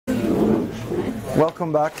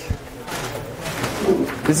Welcome back.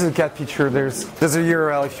 This is a cat picture. There's a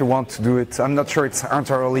URL if you want to do it. I'm not sure it's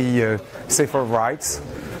entirely safe or right,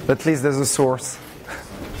 but at least there's a source.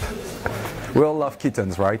 We all love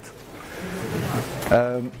kittens, right?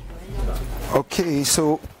 Okay,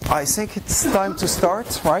 so I think it's time to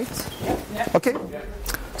start, right? Okay,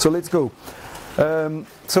 so let's go.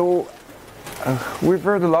 We've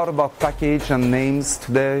heard a lot about package and names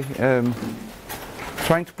today.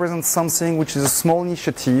 Trying to present something which is a small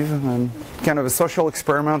initiative, kind of a social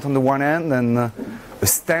experiment on the one end and a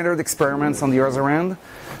standard experiment on the other end,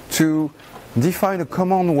 to define a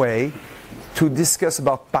common way to discuss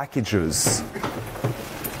about packages,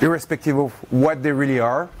 irrespective of what they really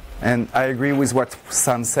are. And I agree with what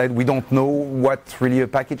Sam said, we don't know what really a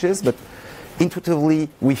package is, but intuitively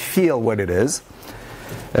we feel what it is.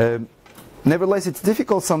 Nevertheless, it's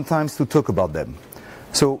difficult sometimes to talk about them.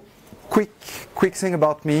 So quick thing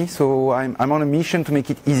about me. So I'm on a mission to make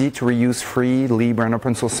it easy to reuse free, lib, and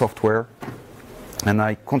open source software. And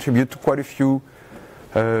I contribute to quite a few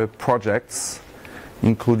projects,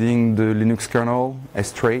 including the Linux kernel,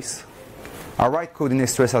 strace. I write code in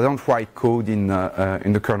strace. I don't write code in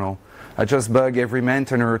the kernel. I just bug every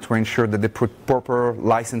maintainer to ensure that they put proper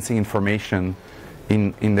licensing information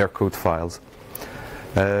in their code files.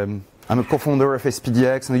 I'm a co-founder of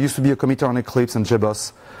SPDX, and I used to be a committer on Eclipse and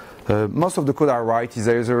JBoss. Most of the code I write is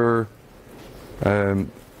either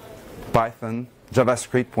Python,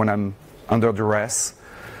 JavaScript when I'm under duress,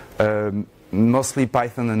 mostly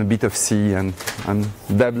Python and a bit of C, and I'm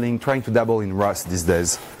trying to dabble in Rust these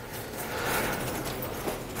days.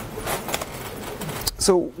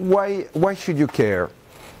 So why should you care?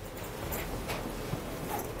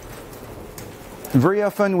 Very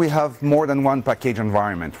often we have more than one package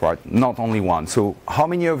environment, right? Not only one. So how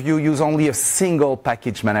many of you use only a single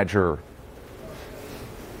package manager?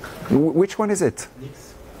 Which one is it?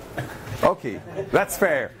 Okay, that's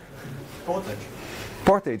fair.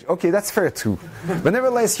 Portage. Okay, that's fair too. But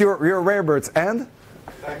nevertheless, you're rarebirds and?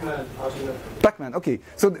 Pacman. Okay,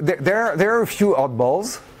 so there are a few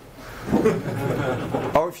oddballs,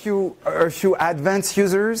 or a few advanced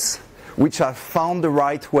users which have found the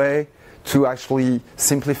right way to actually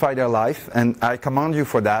simplify their life, and I commend you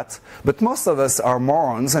for that. But most of us are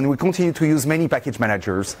morons, and we continue to use many package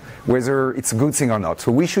managers, whether it's a good thing or not.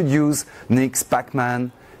 So we should use Nix,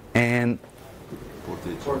 Pacman, and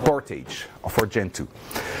Portage for Gen 2.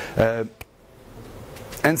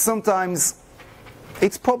 And sometimes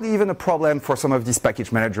it's probably even a problem for some of these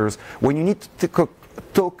package managers when you need to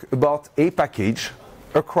talk about a package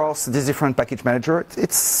across these different package managers.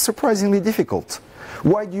 It's surprisingly difficult.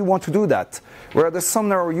 Why do you want to do that? Well, there's some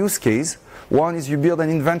narrow use case. One is you build an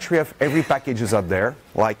inventory of every packages out there,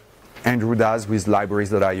 like Andrew does with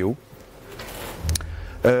libraries.io.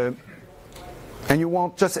 And you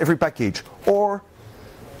want just every package. Or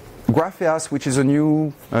Grapheas, which is a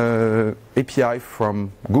new API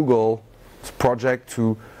from Google project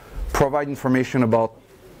to provide information about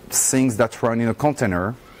things that run in a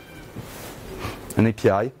container, an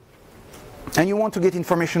API. And you want to get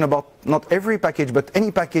information about not every package, but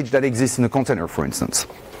any package that exists in a container, for instance,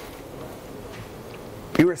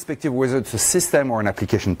 irrespective whether it's a system or an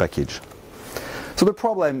application package. So the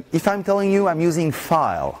problem, if I'm telling you I'm using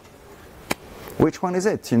file, which one is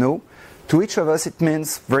it? You know, to each of us it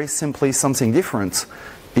means very simply something different.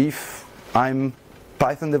 If I'm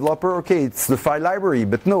Python developer, okay, it's the file library,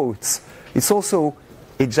 but no, it's also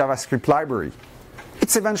a JavaScript library.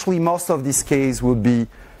 It's eventually, most of this case would be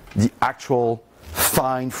the actual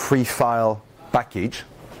fine free file package,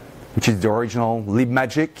 which is the original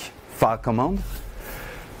libmagic file command.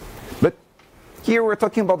 But here we're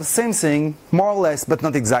talking about the same thing, more or less, but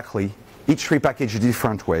not exactly. Each repackaged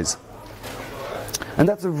different ways. And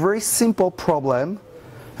that's a very simple problem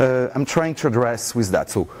I'm trying to address with that.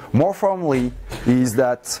 So more formally is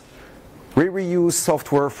that we reuse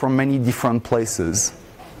software from many different places.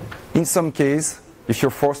 In some case, if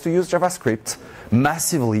you're forced to use JavaScript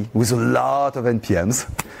massively with a lot of NPMs,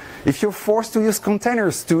 if you're forced to use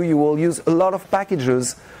containers too, you will use a lot of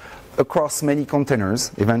packages across many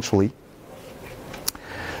containers eventually.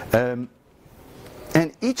 And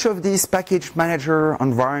each of these package manager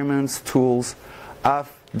environments, tools,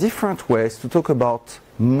 have different ways to talk about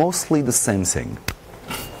mostly the same thing.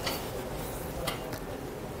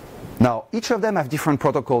 Now, each of them have different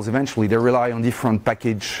protocols eventually. They rely on different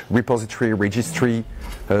package repository, registry.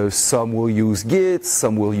 Some will use Git,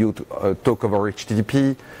 some will use talk over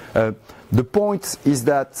HTTP. The point is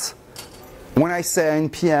that when I say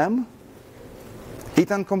NPM, it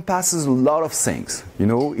encompasses a lot of things. You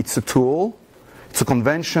know, it's a tool, it's a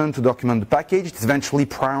convention to document the package, it's eventually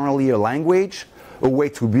primarily a language, a way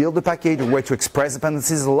to build the package, a way to express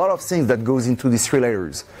dependencies, a lot of things that goes into these three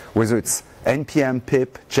layers, whether it's NPM,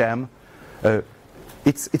 pip, gem.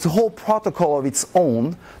 It's a whole protocol of its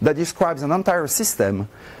own that describes an entire system.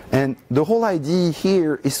 And the whole idea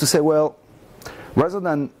here is to say, well, rather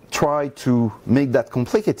than try to make that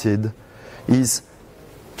complicated, is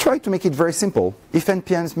try to make it very simple. If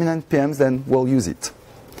NPMs mean NPMs, then we'll use it.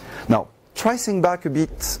 Now, tracing back a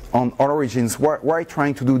bit on our origins, why are you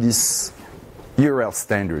trying to do this URL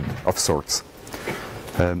standard of sorts?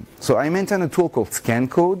 So I maintain a tool called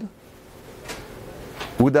ScanCode,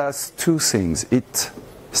 which does two things. It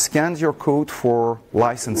scans your code for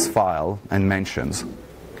license file and mentions.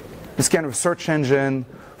 It's kind of a search engine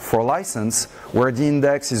for license where the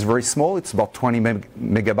index is very small, it's about 20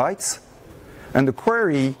 megabytes, and the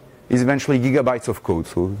query is eventually gigabytes of code,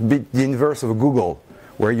 so a bit the inverse of Google,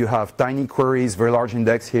 where you have tiny queries, very large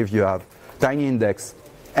index. Here you have tiny index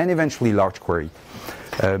and eventually large query.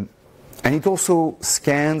 And it also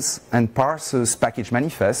scans and parses package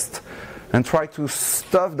manifest and try to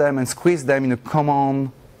stuff them and squeeze them in a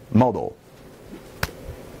common model.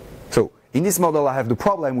 So in this model I have the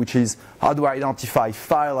problem, which is how do I identify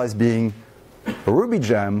file as being a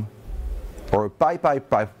Rubygem or a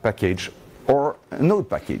PyPy package or a node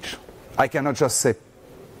package. I cannot just say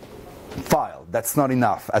file, that's not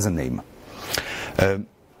enough as a name.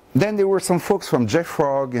 Then there were some folks from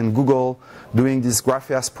JFrog and Google doing this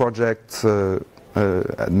Graphias project at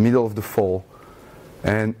the middle of the fall.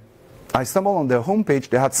 And I stumbled on their homepage.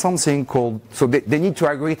 They had something called, so they need to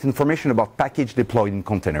aggregate information about package deployed in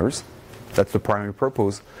containers. That's the primary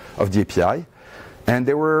purpose of the API. And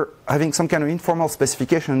they were having some kind of informal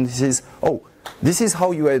specification. This is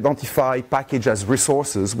how you identify package as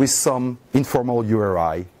resources with some informal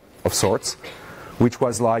URI of sorts, which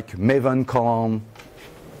was like Maven colon,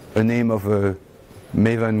 a name of a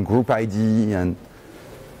Maven group ID and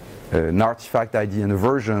an artifact ID and a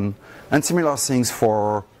version, and similar things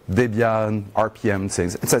for Debian, RPM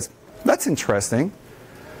things. It says, that's interesting.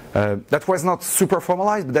 That was not super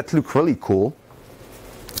formalized, but that looked really cool.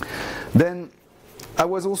 Then I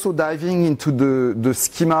was also diving into the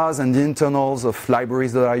schemas and the internals of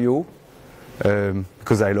libraries.io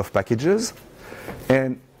because I love packages.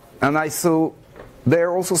 And I saw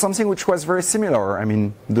there also something which was very similar. I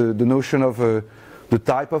mean, the notion of the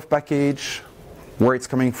type of package, where it's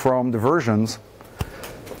coming from, the versions.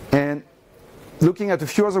 And looking at a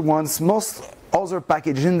few other ones, most other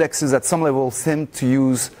package indexes at some level seem to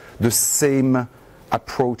use the same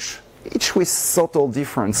approach, each with subtle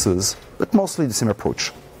differences, but mostly the same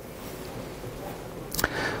approach.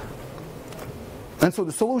 And so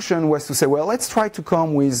the solution was to say, well, let's try to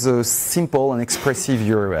come with a simple and expressive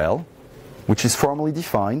URL, which is formally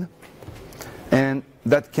defined, and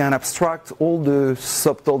that can abstract all the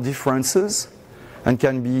subtle differences and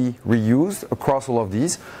can be reused across all of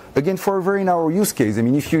these. Again, for a very narrow use case. I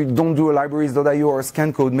mean, if you don't do a libraries.io or a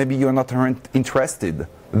scan code, maybe you're not interested.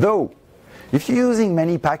 Though, if you're using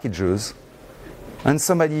many packages and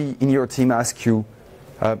somebody in your team asks you,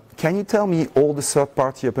 can you tell me all the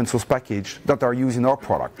third-party open source packages that are used in our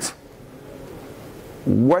product?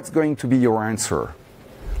 What's going to be your answer?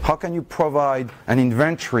 How can you provide an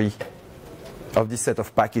inventory of this set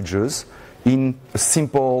of packages in a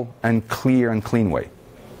simple and clear and clean way?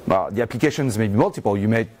 The applications may be multiple. You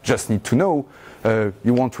may just need to know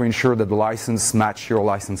you want to ensure that the license match your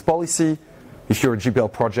license policy. If you're a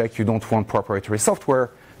GPL project, you don't want proprietary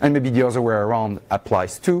software, and maybe the other way around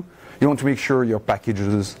applies too. You want to make sure your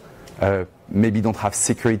packages maybe don't have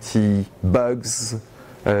security bugs,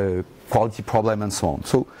 quality problem, and so on.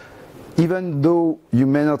 So even though you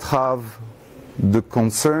may not have the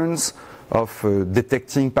concerns of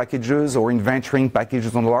detecting packages or inventorying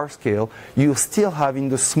packages on a large scale, you still have in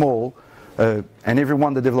the small, and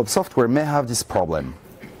everyone that develops software may have this problem.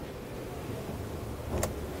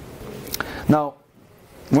 Now,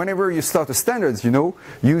 whenever you start a standards,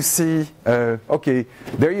 you see, okay,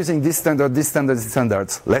 they're using this standard, this standard, this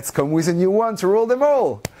standards. Let's come with a new one to rule them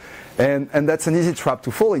all. And that's an easy trap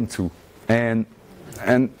to fall into. And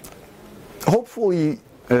hopefully,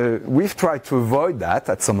 we've tried to avoid that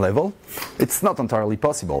at some level. It's not entirely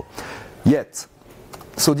possible yet.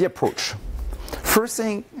 So the approach. First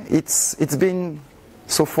thing, it's been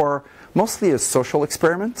so far mostly a social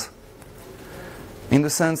experiment, in the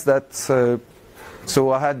sense that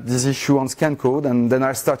so I had this issue on ScanCode, and then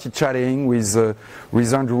I started chatting with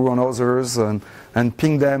Andrew and others, and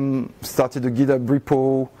pinged them, started a GitHub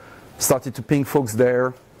repo, started to ping folks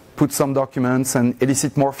there, put some documents and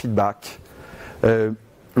elicit more feedback.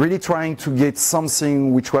 Really trying to get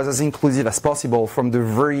something which was as inclusive as possible from the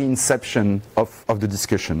very inception of the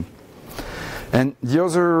discussion. And the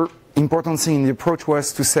other important thing in the approach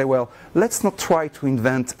was to say, well, let's not try to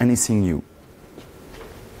invent anything new.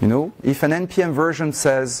 You know, if an NPM version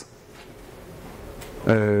says,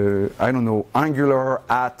 I don't know, Angular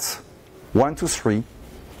at 123,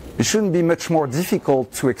 it shouldn't be much more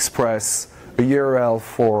difficult to express a URL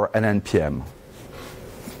for an NPM.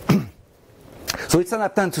 So it's an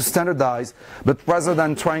attempt to standardize, but rather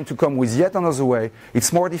than trying to come with yet another way,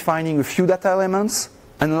 it's more defining a few data elements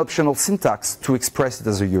and an optional syntax to express it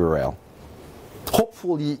as a URL.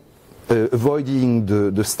 Hopefully avoiding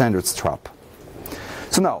the standards trap.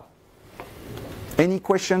 So now, any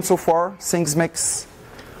questions so far? Things makes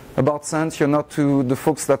about sense? You're not too, the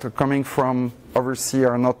folks that are coming from overseas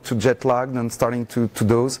are not too jet lagged and starting to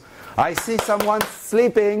doze. I see someone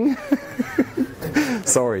sleeping.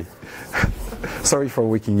 Sorry. Sorry for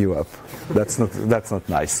waking you up. That's not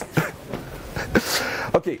nice.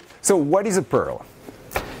 Okay, so what is a purl?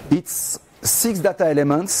 It's 6 data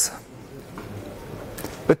elements,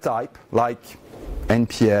 a type like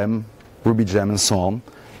NPM, Rubygems, and so on,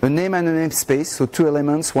 a name and a namespace, so 2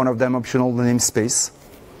 elements, one of them optional, the namespace,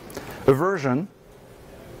 a version,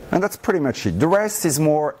 and that's pretty much it. The rest is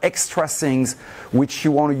more extra things which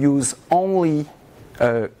you want to use only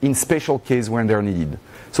in special case when they're needed.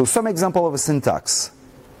 So some example of a syntax,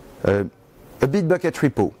 a Bitbucket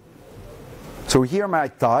repo. So here my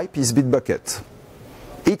type is Bitbucket.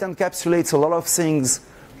 It encapsulates a lot of things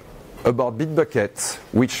about Bitbucket,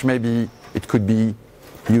 which maybe it could be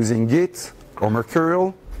using Git or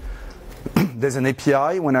Mercurial. There's an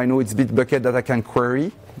API when I know it's Bitbucket that I can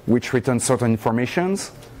query, which returns certain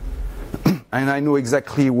informations. And I know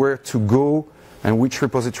exactly where to go and which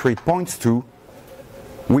repository it points to,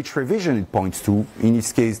 which revision it points to. In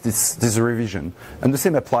this case, this is a revision. And the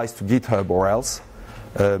same applies to GitHub or else.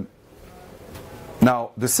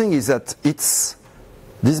 Now, the thing is that this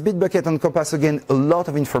Bitbucket encompasses, again, a lot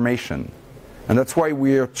of information. And that's why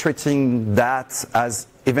we're treating that as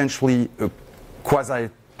eventually a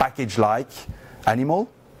quasi-package-like animal,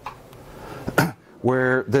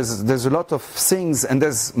 where there's a lot of things, and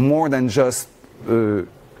there's more than just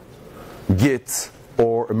Git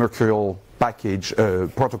or a Mercurial package,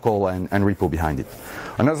 protocol, and repo behind it.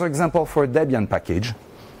 Another example for a Debian package,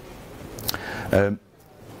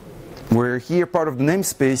 where here part of the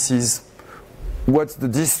namespace is what's the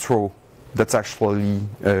distro that's actually,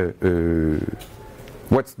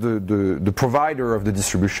 what's the provider of the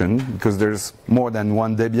distribution, because there's more than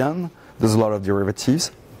one Debian, there's a lot of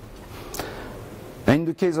derivatives. And in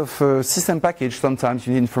the case of a system package, sometimes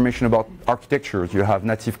you need information about architectures. You have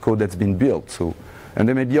native code that's been built. So, and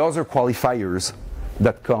there may be other qualifiers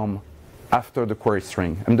that come after the query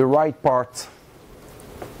string. And the right part,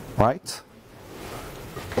 right?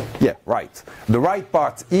 Yeah, right. The right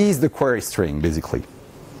part is the query string, basically.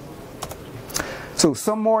 So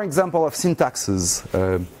some more example of syntaxes.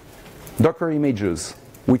 Docker images,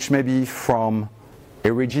 which may be from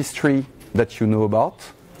a registry that you know about,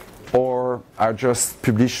 or are just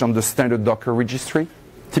published on the standard Docker registry,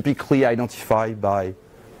 typically identified by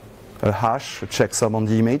a hash, a checksum on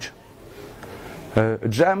the image. A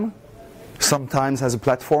gem sometimes has a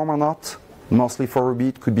platform or not, mostly for Ruby,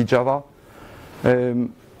 it could be Java.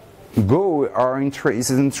 Go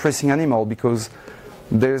is an interesting animal because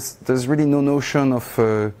there's really no notion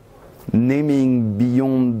of naming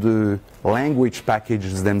beyond the language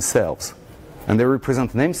packages themselves. And they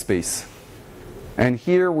represent namespace. And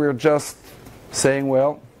here we're just saying,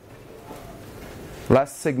 well,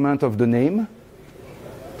 last segment of the name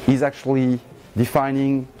is actually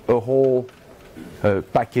defining a whole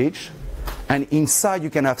package. And inside you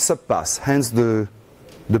can have subpaths, hence the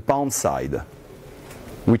pound side,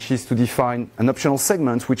 which is to define an optional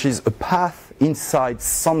segment, which is a path inside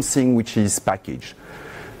something which is packaged,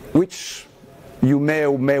 which you may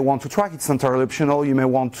or may want to track. It's entirely optional. You may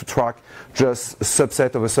want to track just a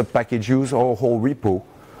subset of a sub-package use or a whole repo.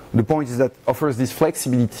 The point is that it offers this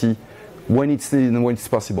flexibility when it's needed and when it's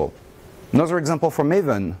possible. Another example from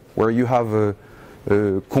Maven, where you have a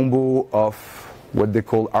combo of what they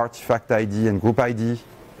call artifact ID and group ID,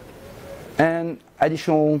 and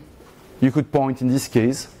additional, you could point in this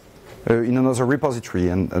case in another repository,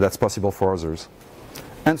 and that's possible for others,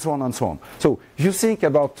 and so on and so on. So if you think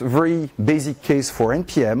about a very basic case for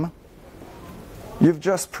NPM, you've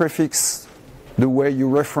just prefixed the way you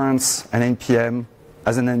reference an NPM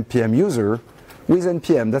as an NPM user with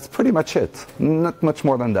NPM. That's pretty much it, not much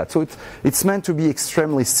more than that. So it's meant to be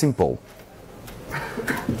extremely simple.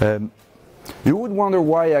 You would wonder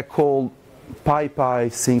why I call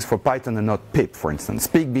PyPy things for Python and not pip, for instance.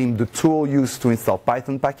 Pip being the tool used to install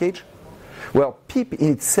Python package. Well, pip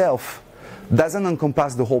in itself doesn't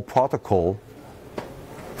encompass the whole protocol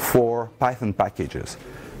for Python packages.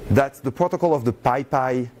 That's the protocol of the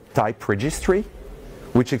PyPy type registry,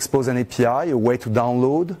 which exposes an API, a way to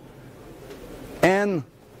download, and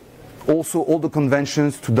also all the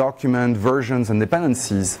conventions to document versions and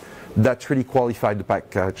dependencies that really qualify the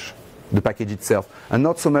package itself, and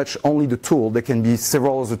not so much only the tool. There can be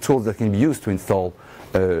several other tools that can be used to install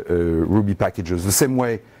Ruby packages. The same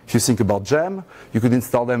way, if you think about gem, you could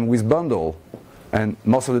install them with bundle, and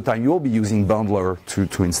most of the time you'll be using bundler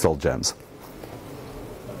to install gems.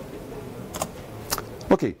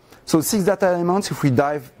 Okay, so 6 data elements. If we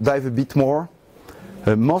dive a bit more,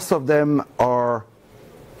 most of them are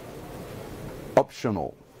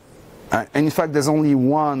optional. And in fact, there's only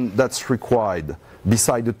one that's required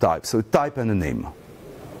beside the type, so a type and a name.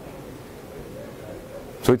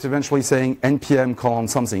 So it's eventually saying NPM colon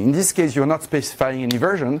something. In this case, you're not specifying any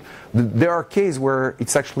version. There are cases where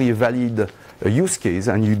it's actually a valid use case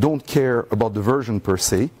and you don't care about the version per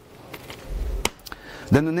se.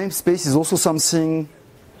 Then the namespace is also something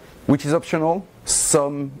which is optional.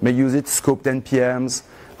 Some may use it, scoped NPMs,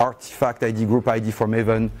 artifact ID, group ID for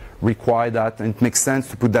Maven require that, and it makes sense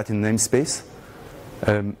to put that in namespace.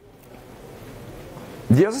 The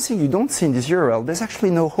other thing you don't see in this URL, there's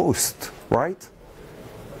actually no host, right?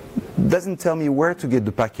 It doesn't tell me where to get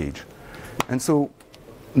the package. And so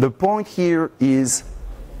the point here is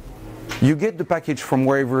you get the package from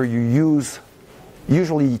wherever you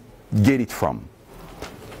usually get it from.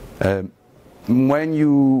 When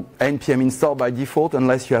you npm install by default,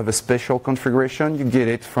 unless you have a special configuration, you get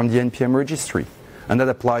it from the npm registry. And that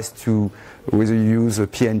applies to whether you use a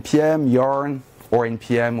pnpm, yarn, or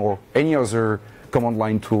npm, or any other command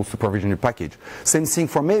line tools to provision your package. Same thing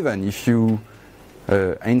for Maven. If you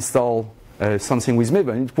install something with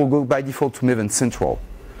Maven, it will go by default to Maven Central.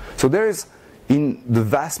 So there is, in the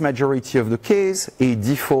vast majority of the case, a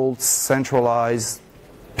default centralized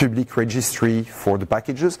public registry for the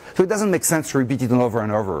packages. So it doesn't make sense to repeat it over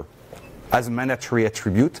and over as a mandatory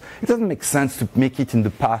attribute. It doesn't make sense to make it in the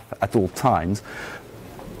path at all times.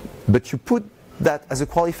 But you put that as a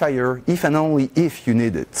qualifier if and only if you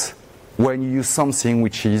need it, when you use something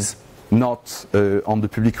which is not on the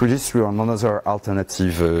public registry or on another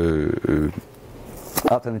alternative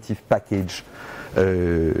package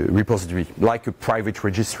repository, like a private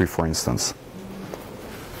registry, for instance,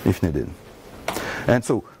 if needed. And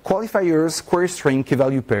so qualifiers, query string, key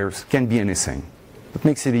value pairs can be anything. That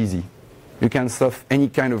makes it easy. You can stuff any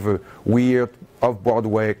kind of a weird,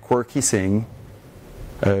 off-Broadway, quirky thing,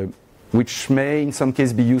 which may in some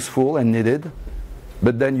cases be useful and needed,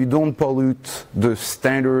 but then you don't pollute the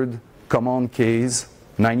standard command case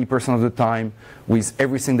 90% of the time with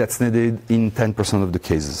everything that's needed in 10% of the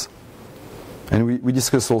cases. And we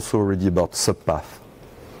discussed also already about subpath.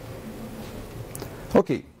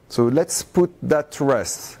 Okay, so let's put that to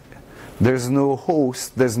rest. There's no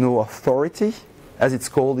host, there's no authority, as it's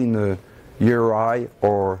called in the URI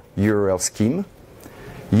or URL scheme.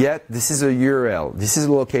 Yet this is a URL, this is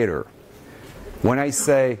a locator. When I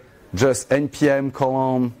say just npm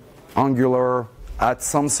colon angular at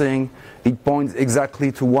something, it points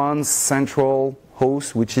exactly to one central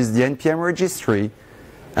host, which is the npm registry,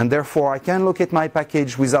 and therefore I can locate my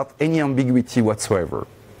package without any ambiguity whatsoever.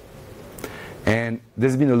 And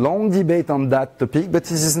there's been a long debate on that topic, but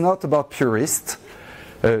this is not about purists.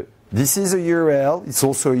 This is a URL, it's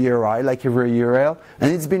also a URI like every URL,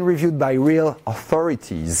 and it's been reviewed by real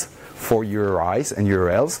authorities for URIs and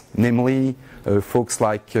URLs, namely folks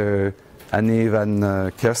like Anne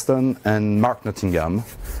van Kersten and Mark Nottingham.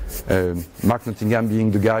 Mark Nottingham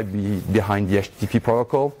being the guy behind the HTTP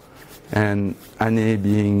protocol, and Anne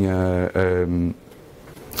being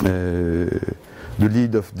the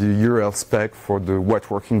lead of the URL spec for the wet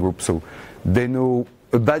working group. So they know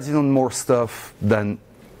a bazillion more stuff than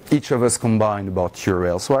each of us combined about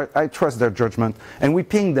URL. So I trust their judgment, and we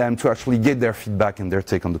ping them to actually get their feedback and their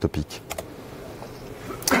take on the topic.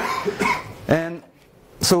 And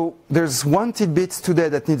so there's one tidbit today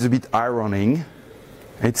that needs a bit ironing.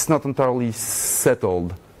 It's not entirely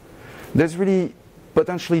settled. There's really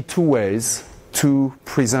potentially two ways to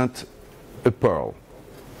present a purl.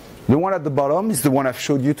 The one at the bottom is the one I've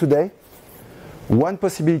showed you today. One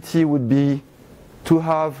possibility would be to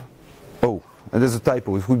have, and there's a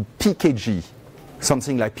typo, it would be PKG,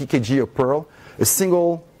 something like PKG or purl, a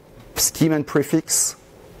single scheme and prefix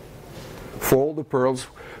for all the purls,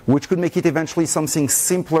 which could make it eventually something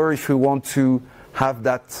simpler if we want to have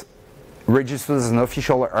that registered as an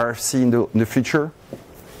official RFC in the future,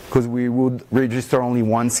 because we would register only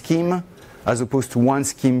one scheme as opposed to one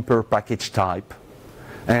scheme per package type.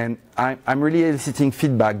 And I'm really eliciting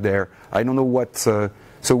feedback there. I don't know what, so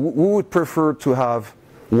we would prefer to have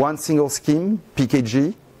one single scheme,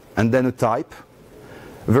 pkg, and then a type,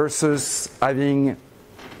 versus having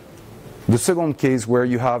the second case where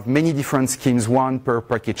you have many different schemes, one per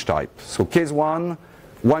package type. So case one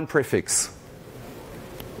prefix.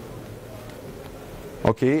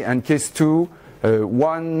 Okay, and case two,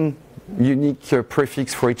 one unique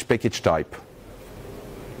prefix for each package type.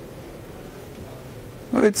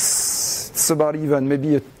 It's about even,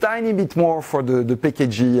 maybe a tiny bit more for the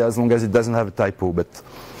PKG as long as it doesn't have a typo, but...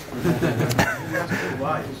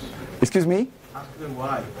 Why? Excuse me? Ask them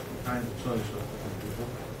why.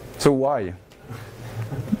 So why?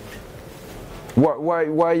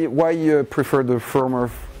 Why you prefer the former,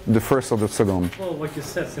 the first or the second? Well, like you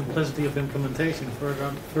said, simplicity of implementation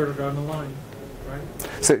further down the line, right?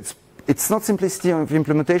 So it's not simplicity of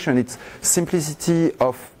implementation, it's simplicity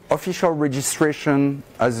of official registration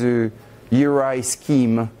as a URI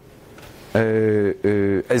scheme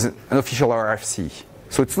as an official RFC.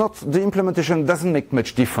 So it's not, the implementation doesn't make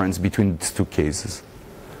much difference between these two cases.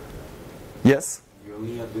 Yes? The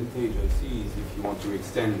only advantage I see is if you want to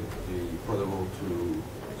extend the protocol to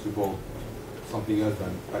support something else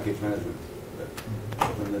than package management. But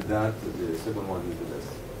other than that, the second one is the best.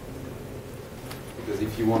 Because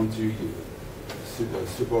if you want to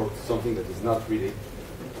support something that is not really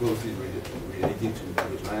closely related to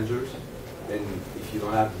package managers, then if you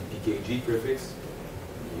don't have the PKG prefix,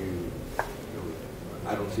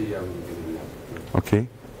 I don't see how you can do that. Okay.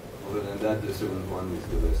 Other than that, the second one is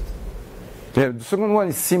the best. Yeah, the second one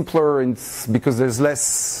is simpler because there's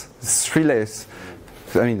less, it's 3 less.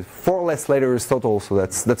 I mean, 4 less letters total, so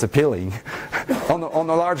that's appealing on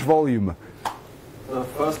a large volume. The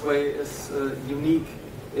first way is unique.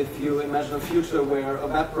 If you imagine a future where a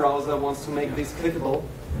web browser wants to make this clickable,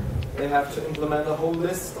 they have to implement a whole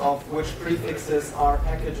list of which prefixes are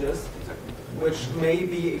packages, which may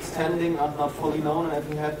be extending and not fully known. And if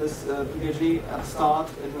you have this PKG at start,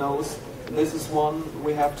 it knows this is one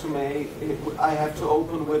we have to make. I have to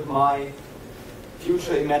open with my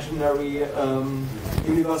future imaginary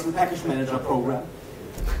universal package manager program.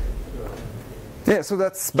 Yeah, so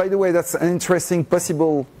that's, by the way, that's an interesting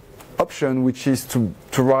possible option, which is to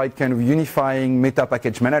write kind of unifying meta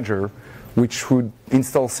package manager, which would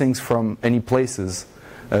install things from any places.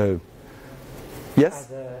 Yes?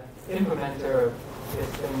 As an implementer,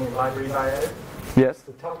 it's in the library bio. Yes?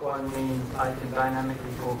 The top one means I can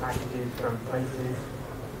dynamically call packages from places,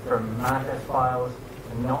 from manifest files,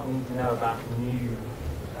 and not need to know about new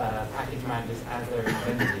package managers as they're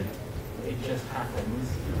invented. It just happens.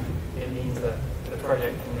 It means that the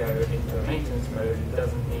project can go into a maintenance mode. It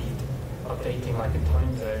doesn't need updating like a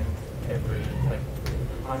time zone every, like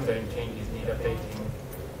time zone changes need updating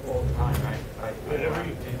all the time, right? I don't have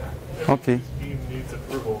to do that. Okay. Every scheme needs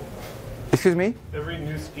approval. Excuse me? Every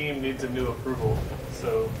new scheme needs a new approval.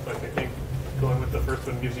 So, like, I think going with the first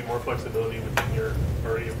one gives you more flexibility within your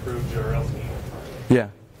already approved URL scheme. Yeah.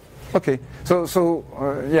 Okay.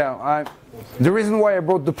 Yeah. The reason why I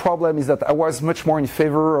brought the problem is that I was much more in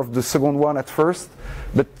favor of the second one at first,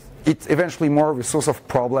 but it's eventually more of a source of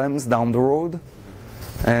problems down the road,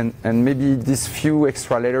 and maybe these few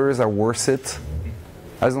extra letters are worth it,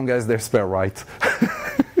 as long as they're spelled right.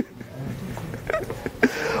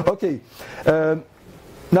 Okay.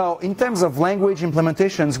 Now, in terms of language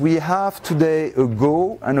implementations, we have today a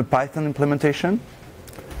Go and a Python implementation.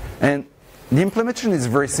 And the implementation is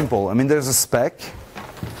very simple. I mean, there's a spec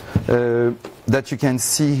that you can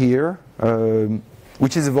see here,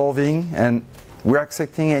 which is evolving, and we're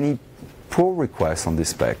accepting any pull requests on this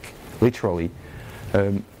spec, literally.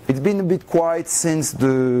 It's been a bit quiet since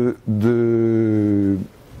the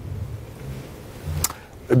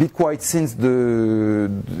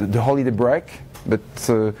holiday break, but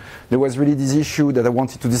there was really this issue that I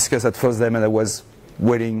wanted to discuss at FOSDEM, and I was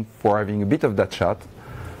waiting for having a bit of that chat,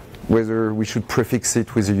 whether we should prefix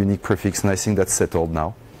it with a unique prefix, and I think that's settled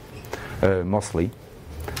now, mostly.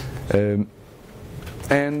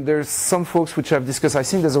 And there's some folks which have discussed, I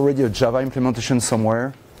think there's already a Java implementation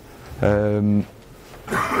somewhere, and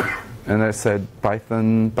I said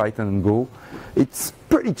Python and Go. It's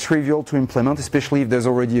pretty trivial to implement, especially if there's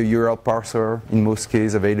already a URL parser, in most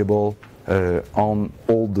cases, available on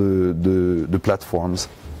all the platforms.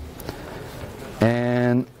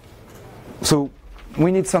 And so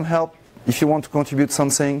we need some help if you want to contribute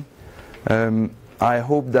something. I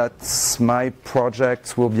hope that my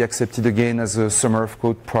project will be accepted again as a Summer of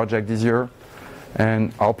Code project this year.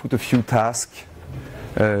 And I'll put a few tasks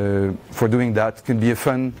for doing that. It can be a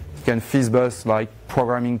fun, FizzBuzz like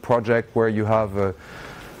programming project where you have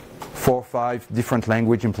 4 or 5 different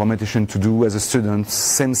language implementation to do as a student.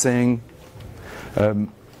 Same thing.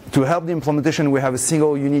 to help the implementation, we have a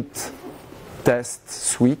single unit test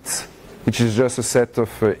suite, which is just a set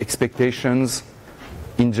of expectations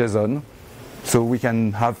in JSON. So we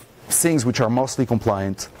can have things which are mostly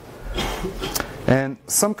compliant. And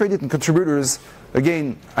some credit and contributors,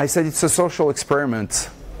 again, I said it's a social experiment,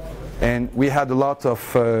 and we had a lot of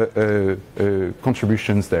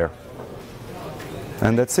contributions there.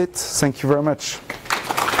 And that's it. Thank you very much.